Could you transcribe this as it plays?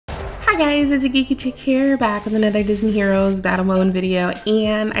Hi guys, it's a Geeky Chick here, back with another Disney Heroes Battle Mode video,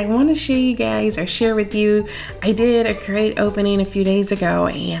 and I want to show you guys, or share with you, I did a crate opening a few days ago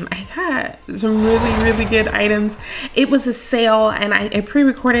and I got some really good items. It was a sale and I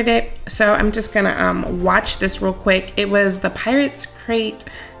pre-recorded it, so I'm just gonna watch this real quick. It was the Pirates Crate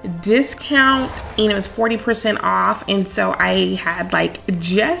discount and it was 40% off, and so I had like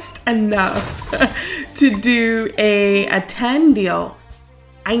just enough to do a 10 deal.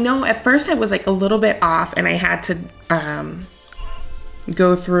 I know at first I was like a little bit off and I had to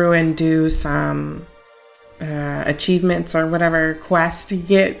go through and do some achievements or whatever quests to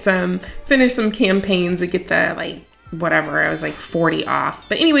get finish some campaigns to get the like whatever. I was like 40 off.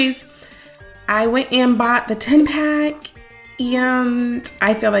 But anyways, I went and bought the 10 pack and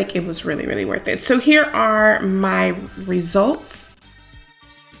I feel like it was really worth it. So here are my results.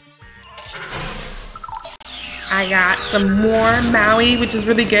 I got some more Maui, which is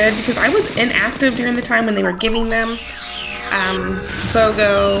really good because I was inactive during the time when they were giving them.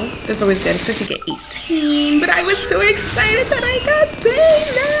 BOGO, that's always good, expect to get 18, but I was so excited that I got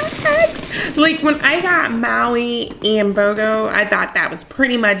Baymax. Like when I got Maui and BOGO, I thought that was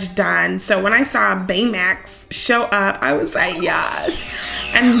pretty much done. So when I saw Baymax show up, I was like, yes.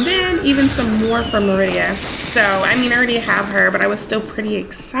 And then even some more from Meridia. So, I mean, I already have her, but I was still pretty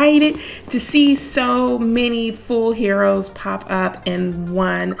excited to see so many full heroes pop up in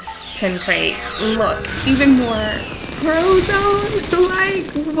one 10 crate. Look, even more Frozone, like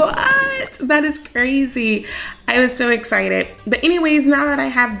what? That is crazy. I was so excited. But anyways, now that I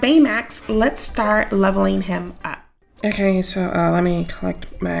have Baymax, let's start leveling him up. Okay, so let me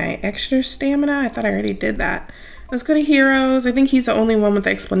collect my extra stamina. I thought I already did that. Let's go to heroes. I think he's the only one with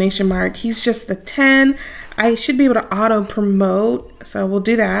the exclamation mark. He's just the 10. I should be able to auto promote, so we'll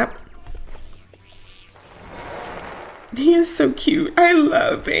do that. He is so cute. I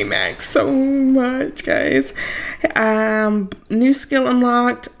love Baymax so much, guys. New skill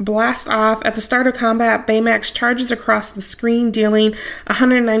unlocked, blast off. At the start of combat, Baymax charges across the screen, dealing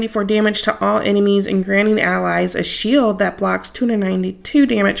 194 damage to all enemies and granting allies a shield that blocks 292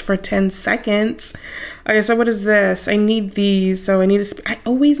 damage for 10 seconds. Okay, so what is this? I need these. So I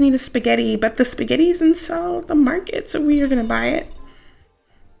always need a spaghetti, but the spaghetti isn't sell at the market, so we are gonna buy it.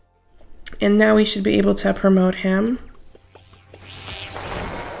 And now we should be able to promote him.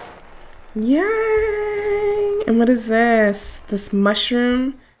 Yay! And what is this? This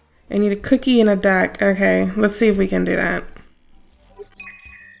mushroom? I need a cookie and a duck. Okay, let's see if we can do that.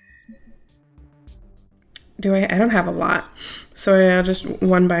 I don't have a lot. So I'll just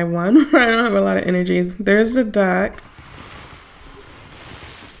one by one. I don't have a lot of energy. There's a duck.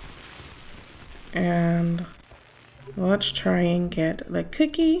 And let's try and get the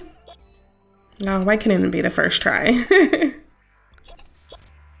cookie. Oh, why couldn't it be the first try?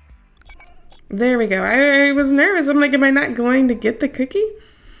 There we go. I was nervous. I'm like, am I not going to get the cookie?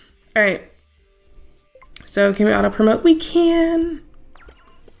 All right. So can we auto promote? We can.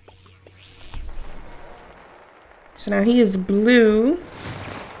 So now he is blue.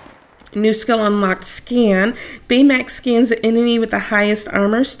 New skill unlocked, scan. Baymax scans the enemy with the highest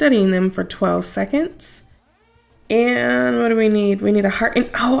armor, studying them for 12 seconds. And what do we need? We need a heart. And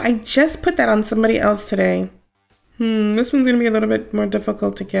oh, I just put that on somebody else today. This one's gonna be a little bit more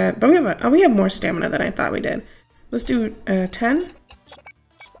difficult to get, but we have more stamina than I thought we did. Let's do 10.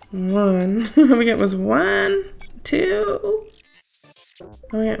 1. We got was 1, 2.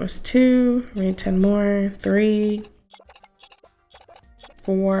 Oh yeah, it was 2. We need 10 more. 3,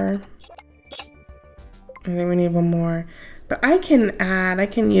 4. I think we need one more. But I can add.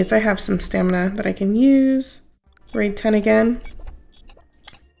 I have some stamina that I can use. Read 10 again.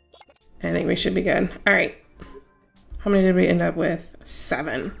 I think we should be good. All right. How many did we end up with?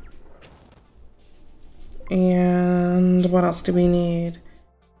 7. And what else do we need?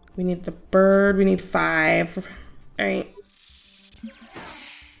 We need the bird. We need 5. All right.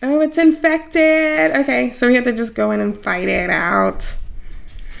 Oh, it's infected. Okay, so we have to just go in and fight it out.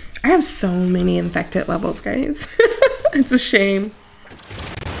 I have so many infected levels, guys. It's a shame.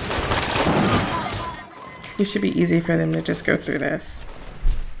 It should be easy for them to just go through this.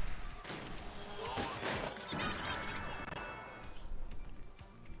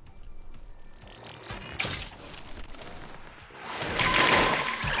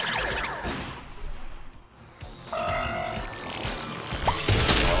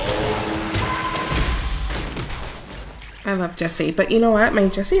 I love Jessie, but you know what? My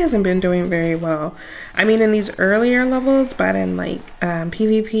Jessie hasn't been doing very well. I mean, in these earlier levels, but in like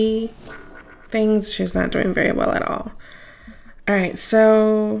PvP things, she's not doing very well at all. All right,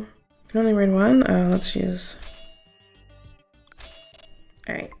 so can only raid one. Let's use.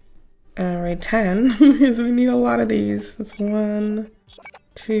 All right, All right, 10, because we need a lot of these. It's 1,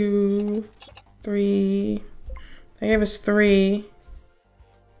 2, 3. They gave us 3.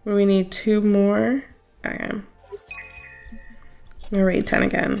 But we need 2 more. Okay. All right, 10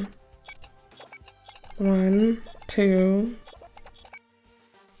 again. 1, 2.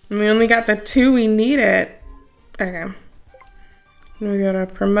 And we only got the 2 we needed. Okay. We gotta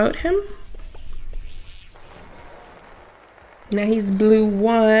promote him. Now he's blue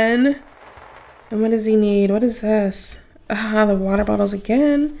 1. And what does he need? What is this? Ah, the water bottles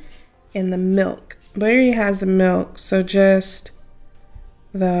again. And the milk. But he already has the milk, so just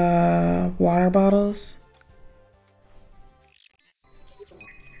the water bottles.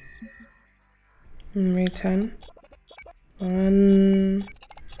 Right, 10. 1,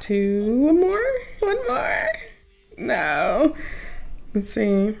 2, 1 more? 1 more? No. Let's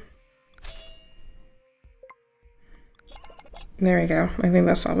see. There we go. I think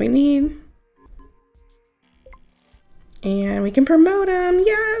that's all we need. And we can promote him.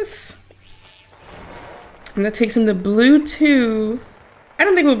 Yes. And that takes him to blue 2. I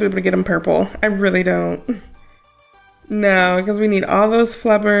don't think we'll be able to get him purple. I really don't. No, because we need all those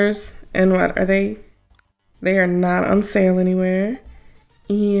flubbers. And what are they? They are not on sale anywhere.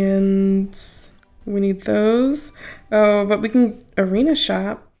 And we need those. Oh, but we can arena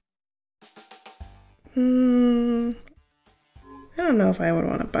shop. I don't know if I would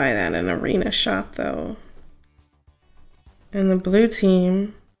want to buy that in arena shop though. And the blue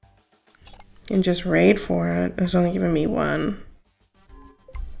team can just raid for it. It's only giving me 1.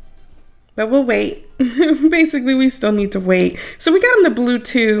 But we'll wait. Basically, we still need to wait. So we got him to blue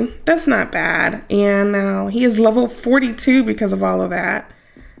 2. That's not bad. And now he is level 42 because of all of that.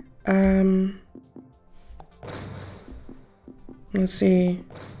 Let's see.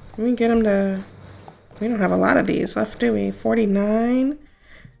 Can we get him to... We don't have a lot of these left, do we? 49.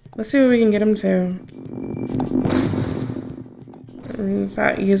 Let's see what we can get him to.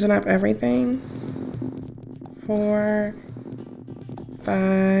 Without using up everything. 4,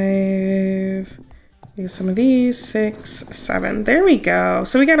 5. Use some of these. 6, 7. There we go.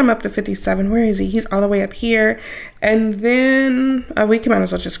 So we got him up to 57. Where is he? He's all the way up here. And then we can might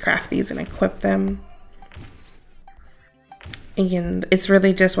as well just craft these and equip them. And it's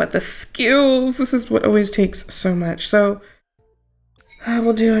really just what the skills. This is what always takes so much. So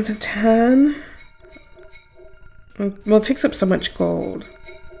we'll do it to 10. Well, it takes up so much gold.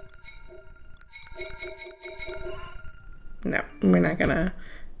 No, we're not gonna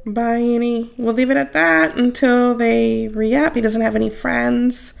buy any. We'll leave it at that until they re-up. He doesn't have any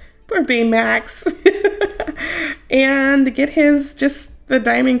friends. Poor Baymax. And get his, just the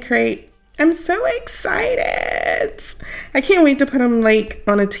diamond crate. I'm so excited. I can't wait to put him like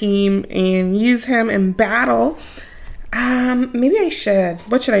on a team and use him in battle. Maybe I should.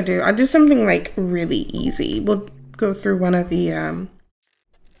 What should I do? I'll do something like really easy. We'll go through one of the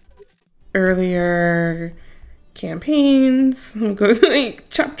earlier campaigns. We'll go to like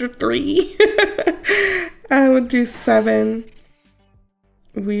chapter 3. I will do 7.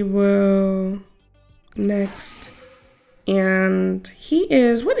 We will next. And he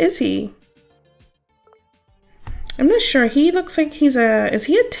is, what is he? I'm not sure. He looks like he's is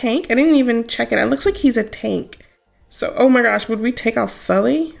he a tank? I didn't even check it. It looks like he's a tank. So, oh my gosh, would we take off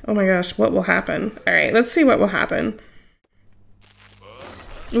Sully? Oh my gosh, what will happen? All right, let's see what will happen.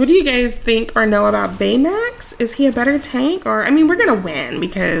 What do you guys think or know about Baymax? Is he a better tank? Or, I mean, we're gonna win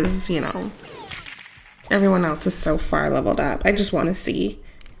because, you know, everyone else is so far leveled up. I just want to see.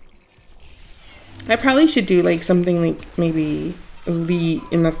 I probably should do like something like maybe elite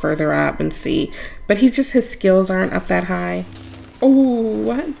in the further up and see. But he's just, his skills aren't up that high. Oh,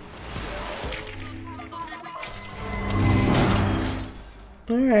 what?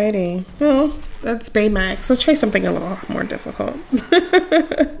 Alrighty. Well, that's Baymax. Let's try something a little more difficult.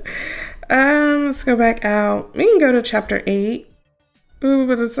 Let's go back out. We can go to chapter 8. Ooh,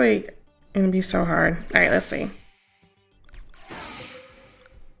 but it's like gonna be so hard. Alright, let's see.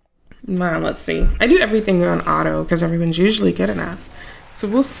 Nah, let's see. I do everything on auto because everyone's usually good enough. So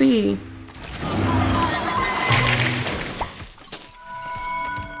we'll see.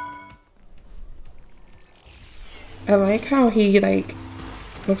 I like how he like,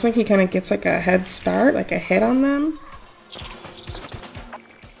 looks like he kind of gets like a head start, like a hit on them.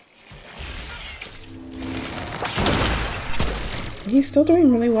 He's still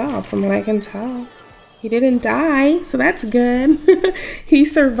doing really well from what I can tell. He didn't die, so that's good. He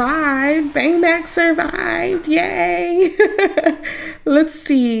survived. Baymax survived. Yay. Let's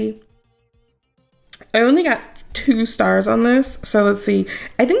see. I only got 2 stars on this, so let's see.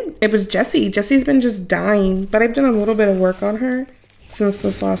 I think it was Jessie. Jessie's been just dying, but I've done a little bit of work on her. since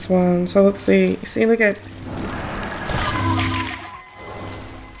this last one. So let's see. See, look at her.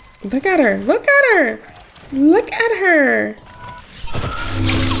 Look at her. Look at her.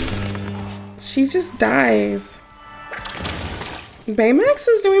 She just dies. Baymax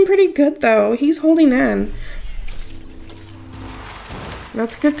is doing pretty good though. He's holding in.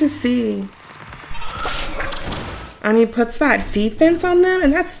 That's good to see. And he puts that defense on them,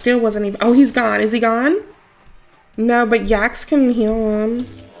 and that still wasn't even. Oh, he's gone. Is he gone? No, but Yax can heal him.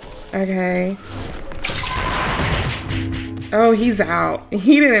 Okay. Oh, he's out.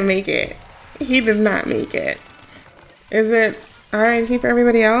 He didn't make it. He did not make it. Is it RIP for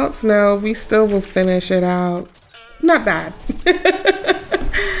everybody else? No, we still will finish it out. Not bad.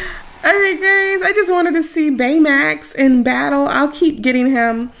 Alright guys, I just wanted to see Baymax in battle. I'll keep getting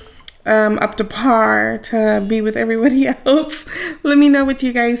him up to par to be with everybody else. Let me know what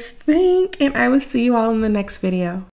you guys think, and I will see you all in the next video.